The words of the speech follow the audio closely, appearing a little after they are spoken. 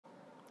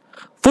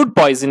Food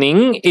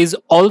poisoning is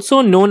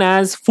also known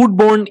as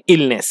foodborne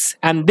illness,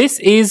 and this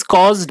is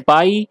caused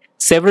by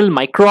several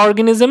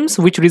microorganisms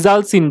which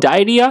results in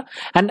diarrhea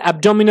and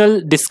abdominal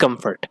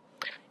discomfort.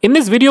 In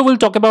this video, we'll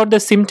talk about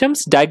the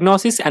symptoms,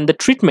 diagnosis, and the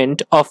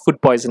treatment of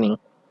food poisoning.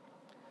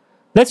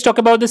 Let's talk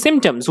about the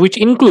symptoms, which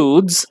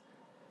includes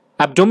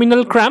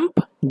abdominal cramp,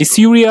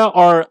 dysuria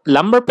or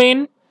lumbar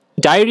pain,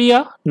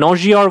 diarrhea,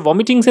 nausea or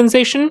vomiting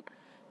sensation,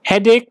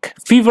 headache,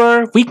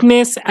 fever,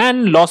 weakness,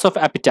 and loss of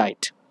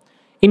appetite.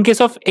 In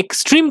case of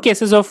extreme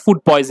cases of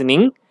food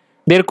poisoning,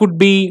 there could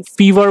be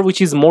fever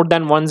which is more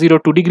than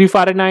 102 degree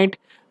Fahrenheit.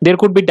 There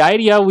could be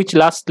diarrhea which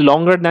lasts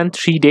longer than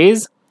 3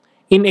 days.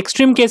 In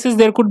extreme cases,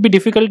 there could be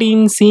difficulty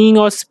in seeing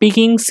or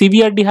speaking,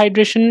 severe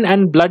dehydration,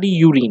 and bloody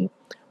urine.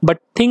 But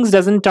things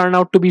doesn't turn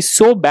out to be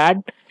so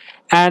bad,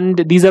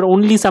 and these are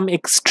only some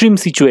extreme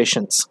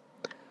situations.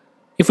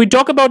 If we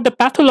talk about the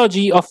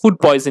pathology of food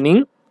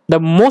poisoning, the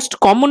most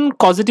common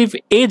causative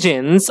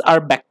agents are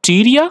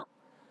bacteria,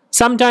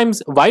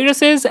 sometimes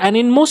viruses, and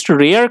in most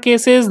rare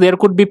cases there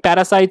could be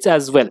parasites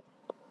as well.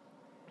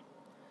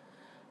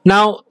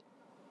 Now,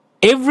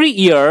 every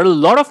year a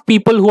lot of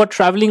people who are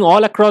traveling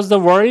all across the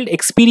world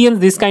experience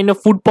this kind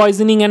of food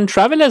poisoning and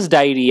travelers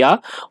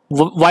diarrhea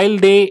while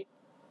they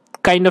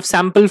kind of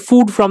sample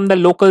food from the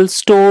local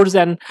stores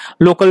and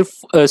local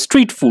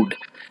street food.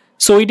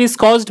 So it is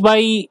caused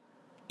by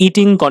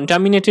eating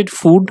contaminated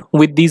food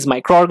with these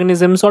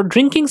microorganisms or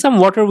drinking some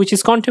water which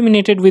is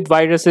contaminated with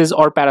viruses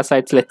or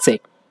parasites, let's say.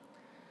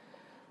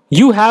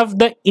 You have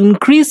the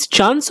increased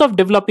chance of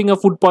developing a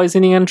food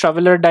poisoning and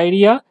traveler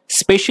diarrhea,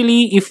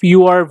 especially if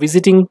you are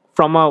visiting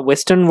from a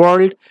Western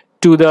world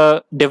to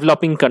the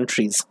developing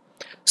countries.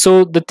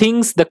 So the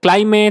things, the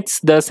climates,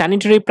 the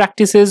sanitary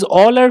practices,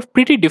 all are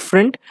pretty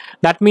different.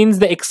 That means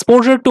the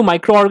exposure to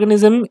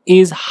microorganism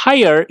is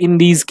higher in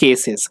these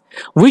cases,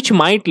 which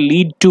might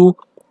lead to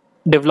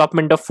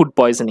development of food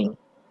poisoning.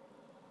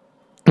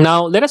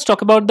 Now let us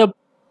talk about the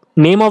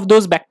name of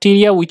those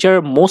bacteria which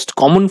are most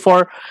common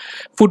for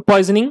food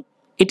poisoning.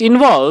 It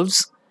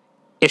involves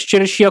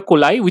Escherichia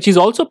coli, which is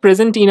also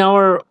present in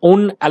our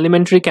own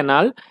alimentary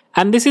canal,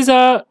 and this is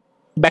a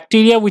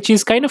bacteria which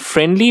is kind of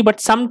friendly,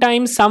 but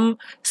sometimes some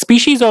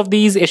species of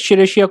these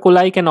Escherichia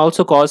coli can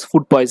also cause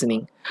food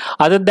poisoning.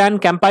 Other than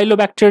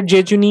Campylobacter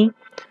jejuni,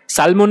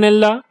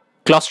 Salmonella,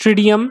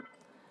 Clostridium,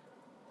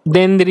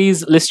 then there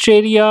is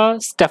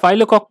Listeria,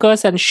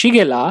 Staphylococcus, and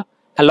Shigella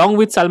along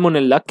with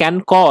Salmonella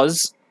can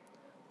cause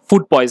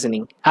food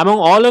poisoning. Among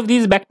all of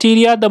these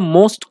bacteria, the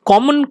most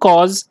common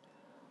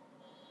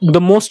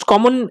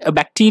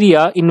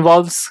bacteria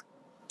involves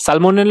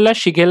Salmonella,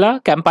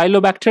 Shigella,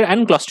 Campylobacter,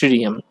 and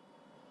Clostridium.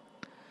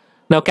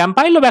 Now,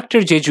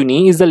 Campylobacter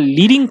jejuni is the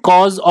leading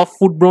cause of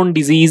foodborne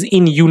disease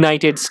in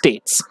United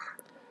States.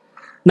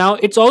 Now,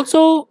 it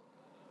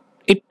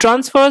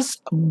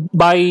transfers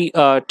by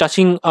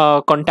touching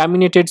a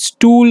contaminated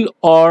stool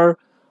or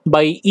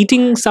by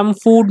eating some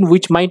food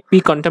which might be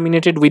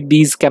contaminated with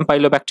these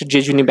Campylobacter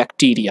jejuni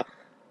bacteria.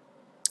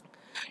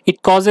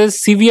 It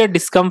causes severe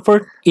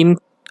discomfort in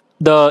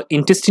the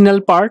intestinal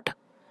part,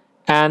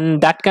 and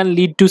that can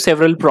lead to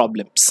several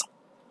problems.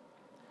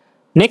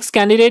 Next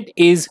candidate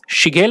is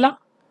Shigella.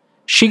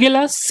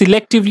 Shigella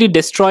selectively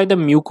destroy the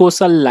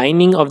mucosal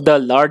lining of the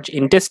large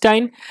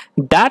intestine.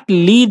 That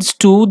leads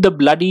to the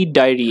bloody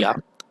diarrhea.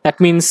 That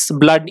means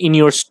blood in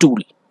your stool.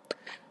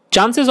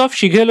 Chances of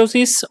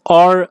shigellosis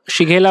or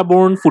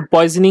Shigella-borne food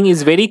poisoning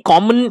is very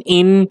common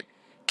in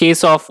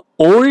case of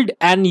old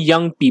and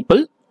young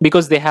people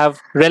because they have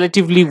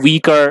relatively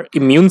weaker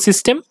immune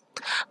system.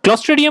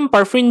 Clostridium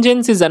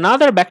perfringens is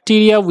another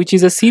bacteria which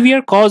is a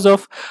severe cause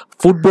of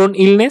foodborne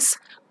illness.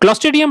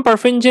 Clostridium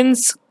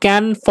perfringens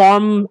can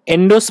form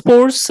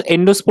endospores.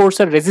 Endospores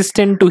are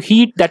resistant to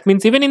heat. That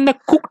means even in the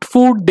cooked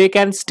food, they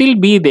can still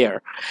be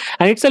there.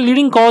 And it's a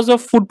leading cause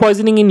of food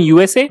poisoning in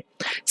USA.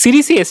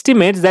 CDC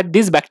estimates that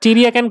this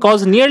bacteria can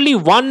cause nearly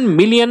 1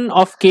 million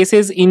of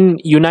cases in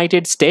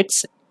United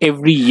States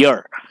every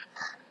year.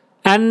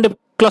 And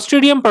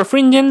Clostridium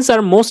perfringens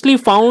are mostly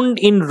found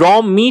in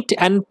raw meat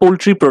and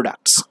poultry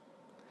products.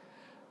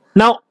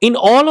 Now, in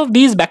all of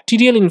these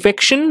bacterial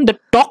infection, the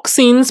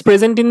toxins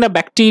present in the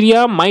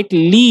bacteria might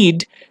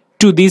lead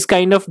to this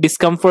kind of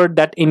discomfort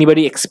that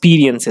anybody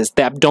experiences,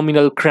 the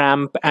abdominal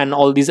cramp and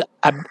all these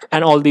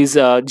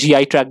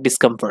GI tract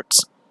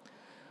discomforts.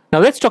 Now,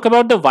 let's talk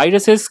about the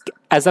viruses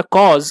as a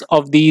cause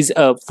of these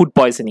food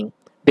poisoning.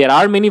 There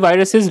are many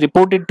viruses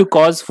reported to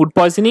cause food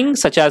poisoning,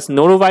 such as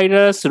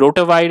norovirus,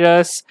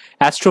 rotavirus,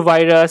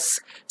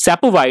 astrovirus,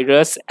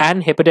 sapovirus,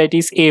 and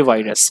hepatitis A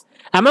virus.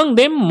 Among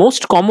them,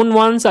 most common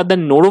ones are the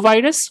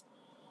norovirus,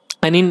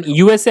 and in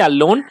USA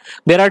alone,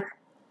 there are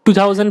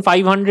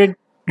 2,500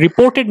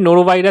 reported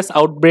norovirus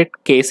outbreak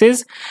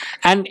cases.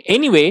 And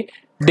anyway,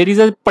 there is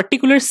a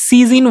particular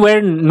season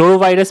where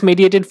norovirus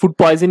mediated food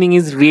poisoning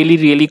is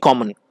really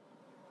common.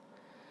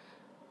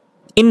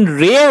 In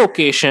rare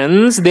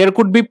occasions, there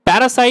could be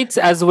parasites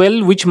as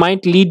well, which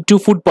might lead to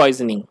food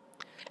poisoning.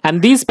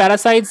 And these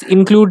parasites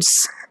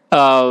includes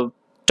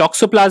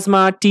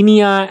Toxoplasma,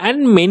 Tinea,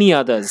 and many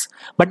others.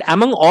 But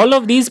among all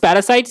of these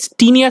parasites,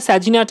 Tinea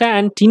saginata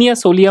and Tinea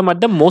solium are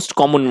the most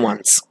common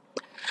ones.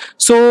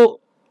 So,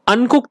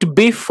 uncooked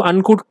beef,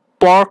 uncooked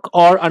pork,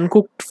 or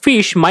uncooked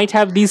fish might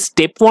have these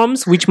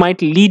tapeworms, which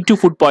might lead to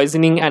food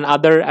poisoning and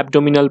other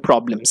abdominal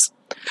problems.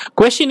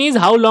 Question is,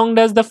 how long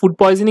does the food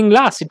poisoning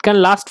last? It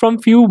can last from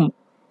few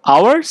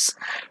hours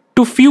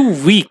to few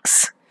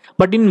weeks.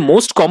 But in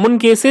most common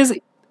cases,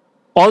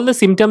 all the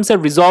symptoms are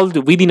resolved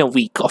within a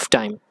week of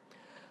time.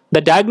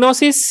 The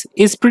diagnosis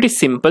is pretty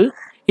simple.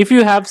 If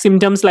you have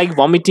symptoms like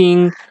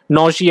vomiting,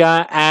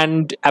 nausea,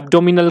 and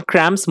abdominal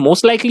cramps,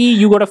 most likely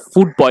you got a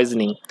food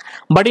poisoning.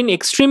 But in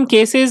extreme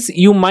cases,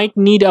 you might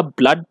need a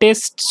blood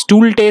test,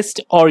 stool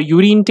test, or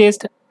urine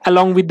test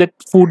along with the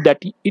food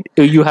that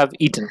you have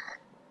eaten.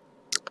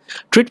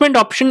 Treatment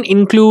option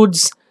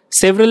includes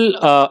several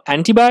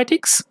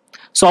antibiotics.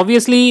 So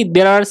obviously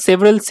there are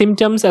several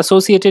symptoms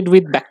associated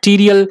with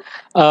bacterial.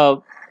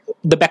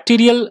 The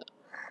bacterial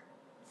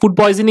food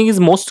poisoning is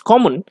most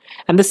common,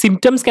 and the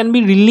symptoms can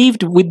be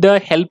relieved with the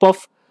help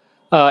of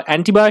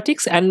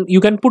antibiotics, and you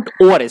can put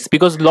ORS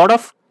because a lot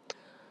of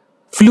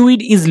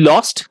fluid is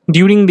lost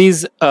during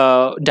this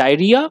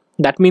diarrhea.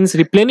 That means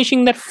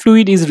replenishing that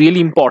fluid is really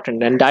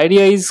important, and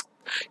diarrhea is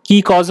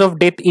key cause of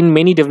death in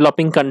many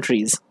developing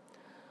countries.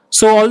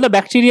 So all the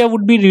bacteria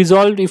would be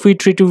resolved if we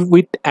treat it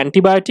with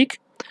antibiotic.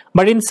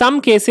 But in some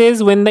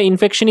cases, when the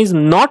infection is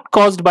not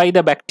caused by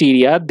the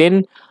bacteria,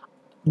 then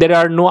there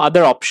are no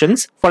other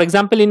options. For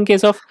example, in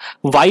case of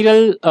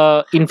viral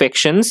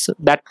infections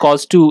that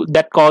cause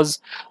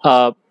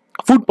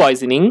food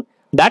poisoning,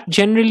 that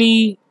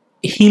generally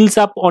heals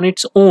up on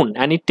its own,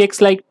 and it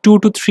takes like 2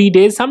 to 3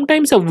 days,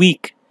 sometimes a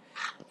week.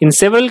 In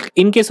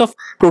case of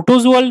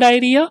protozoal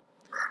diarrhea,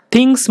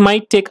 things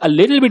might take a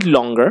little bit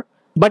longer,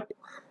 but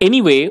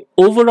anyway,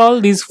 overall,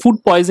 these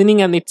food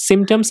poisoning and its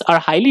symptoms are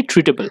highly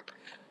treatable.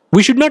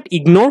 We should not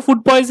ignore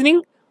food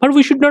poisoning, but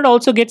we should not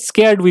also get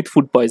scared with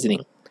food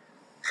poisoning.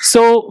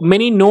 So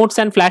many notes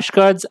and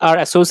flashcards are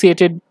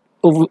associated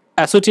with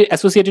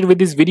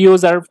these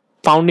videos are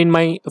found in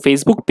my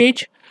Facebook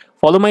page.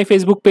 Follow my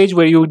Facebook page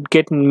where you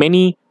get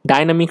many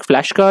dynamic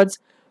flashcards.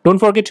 Don't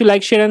forget to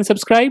like, share, and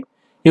subscribe.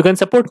 You can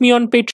support me on Patreon.